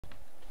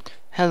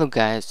Hello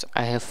guys,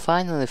 I have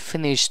finally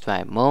finished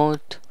my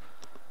mode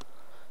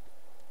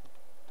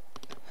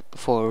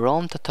for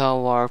Rome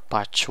Total War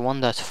patch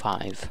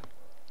 1.5.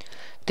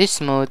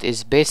 This mode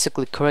is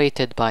basically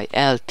created by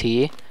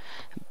LT,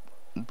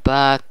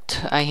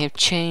 but I have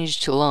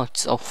changed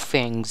lots of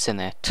things in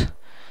it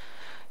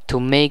to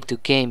make the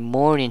game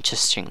more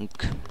interesting.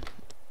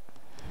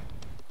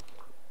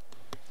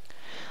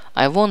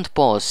 I won't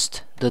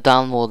post the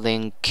download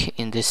link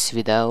in this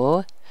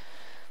video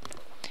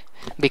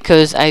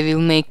because I will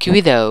make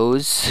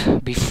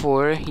videos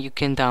before you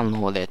can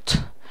download it,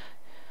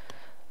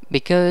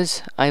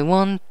 because I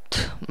want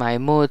my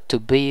mod to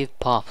be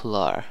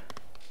popular.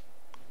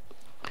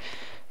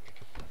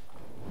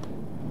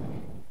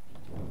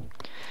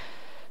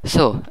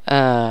 So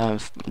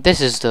this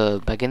is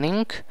the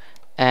beginning,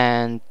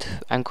 and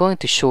I'm going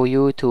to show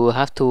you to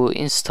how to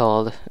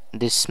install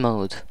this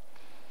mode.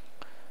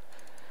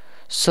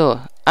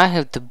 So I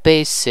have the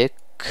basic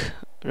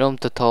Rome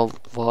Total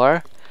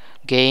War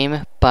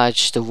game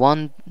patched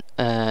 1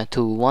 to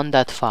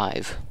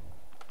 1.5.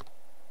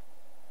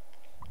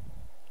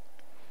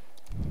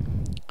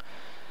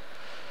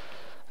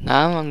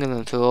 Now I'm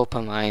going to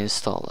open my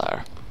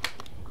installer.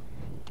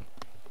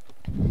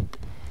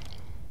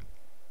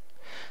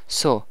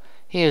 So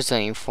here's the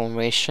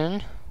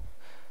information.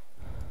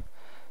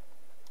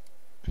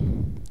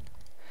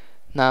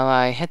 Now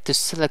I had to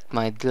select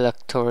my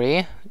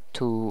directory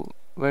to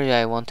where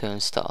I want to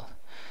install.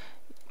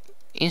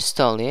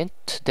 Install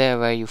it there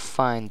where you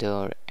find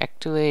your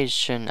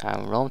activation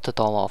and Rome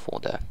Total War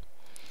folder.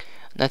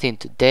 Not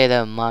into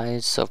data,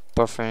 miles, or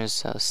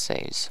preference or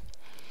saves.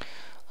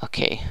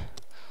 Okay,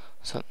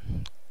 so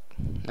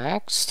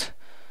next,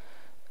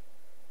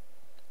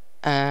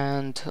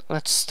 and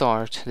let's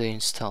start the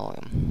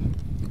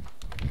installing.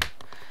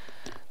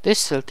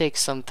 This will take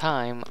some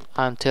time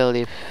until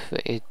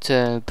it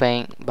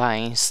by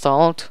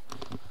installed,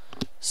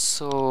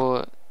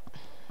 so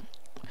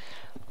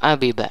I'll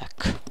be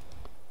back.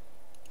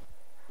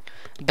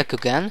 Back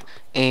again.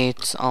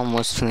 It's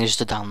almost finished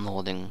the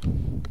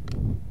downloading.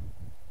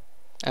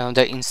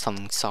 The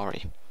installing,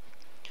 sorry.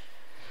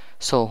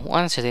 So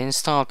once it's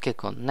installed,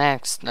 click on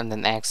next and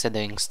then exit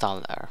the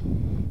installer.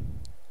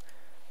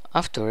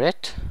 After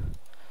it,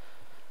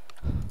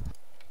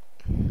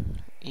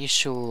 you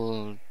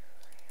should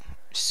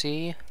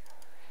see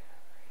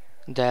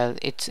that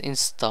it's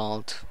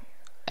installed,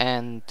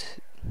 and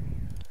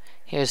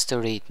here's the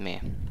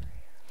readme.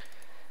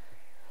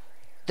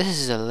 This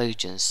is a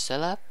Legion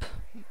setup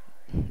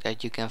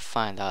that you can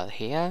find out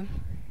here.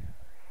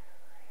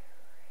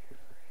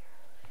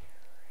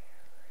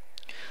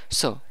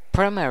 So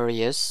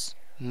primarius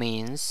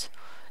means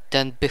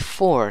that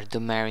before the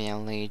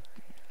Marian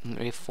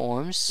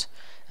reforms,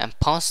 and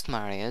post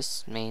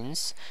Marius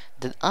means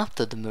that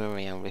after the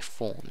Marian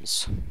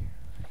reforms.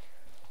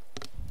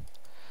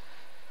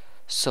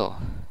 So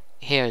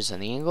here's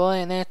an eagle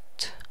in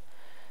it,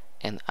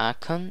 an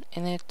icon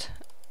in it,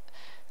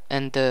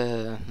 and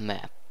the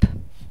map.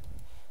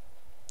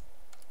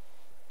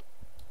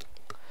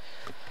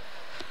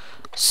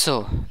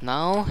 So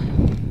now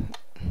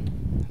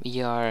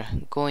we are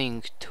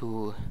going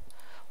to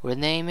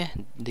rename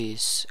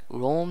this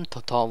Rome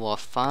Total War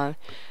file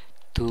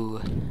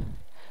to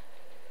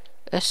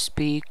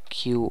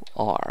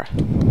SPQR.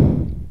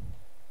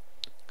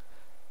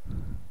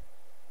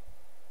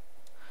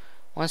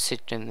 Once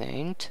it's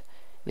renamed,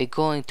 we're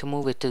going to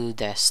move it to the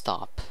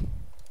desktop.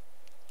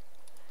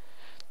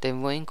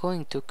 Then we're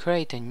going to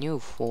create a new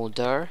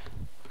folder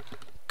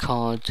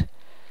called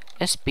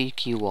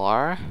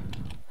SPQR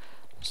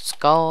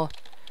Skull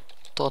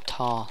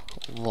Total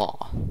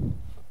War.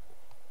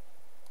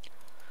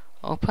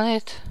 Open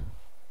it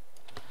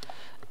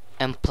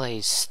and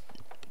place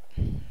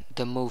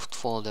the moved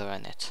folder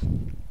in it.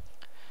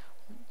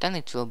 Then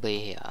it will be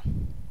here.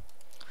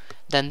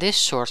 Then this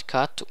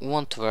shortcut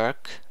won't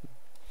work,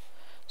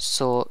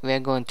 so we're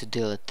going to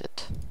delete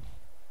it.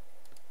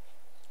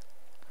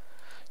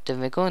 Then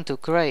we're going to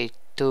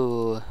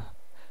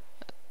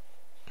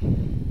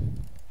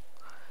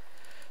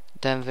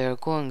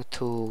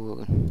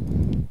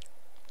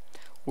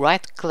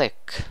right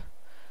click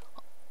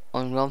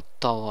on Rome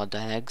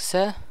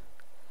Total.exe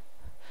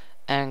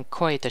and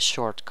create a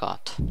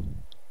shortcut.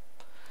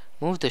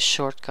 Move the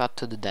shortcut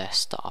to the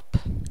desktop.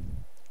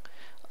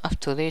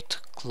 After it,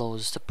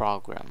 close the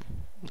program,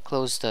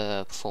 close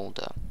the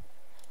folder.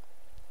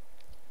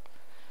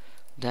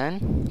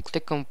 Then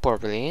click on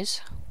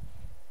properties.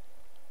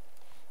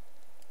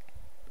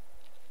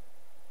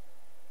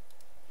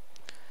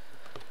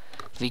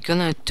 We're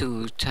gonna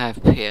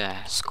type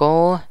here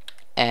skull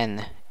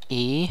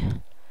NE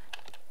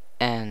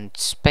and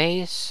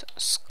space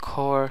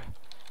score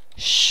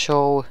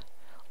show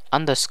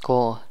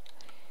underscore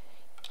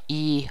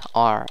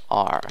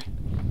ERR.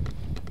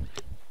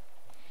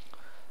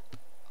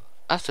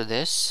 After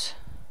this,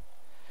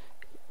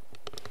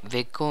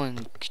 we're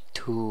going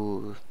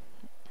to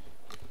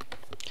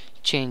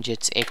change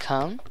its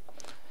icon,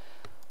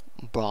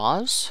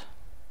 browse,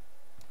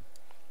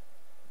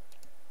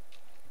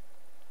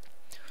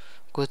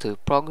 Go to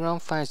program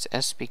files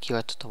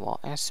SPQR total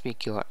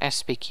SPQR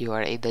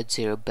SPQR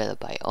 8.0 built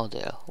by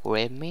odil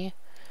readme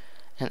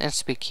and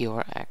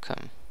SPQR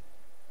icon.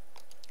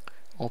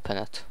 Open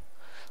it.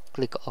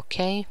 Click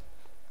OK.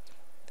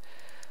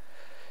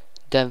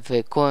 Then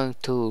we're going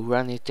to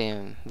run it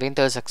in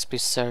Windows XP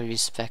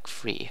Service Pack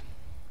 3.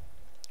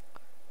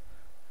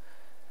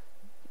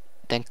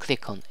 Then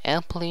click on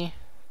Apply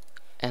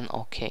and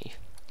OK.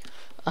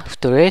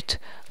 After it,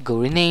 go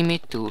rename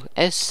it to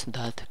s.p.q.r.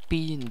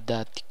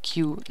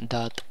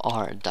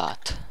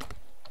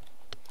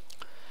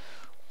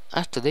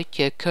 After that,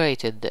 you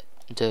created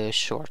the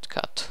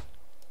shortcut.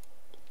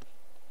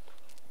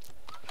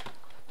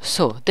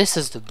 So this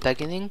is the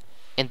beginning.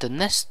 In the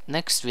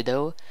next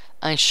video,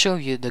 I show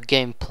you the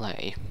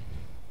gameplay.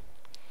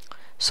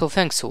 So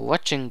thanks for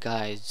watching,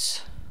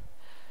 guys.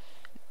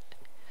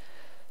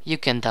 You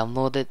can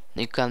download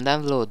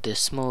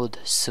this mode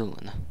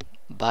soon.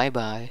 Bye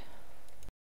bye.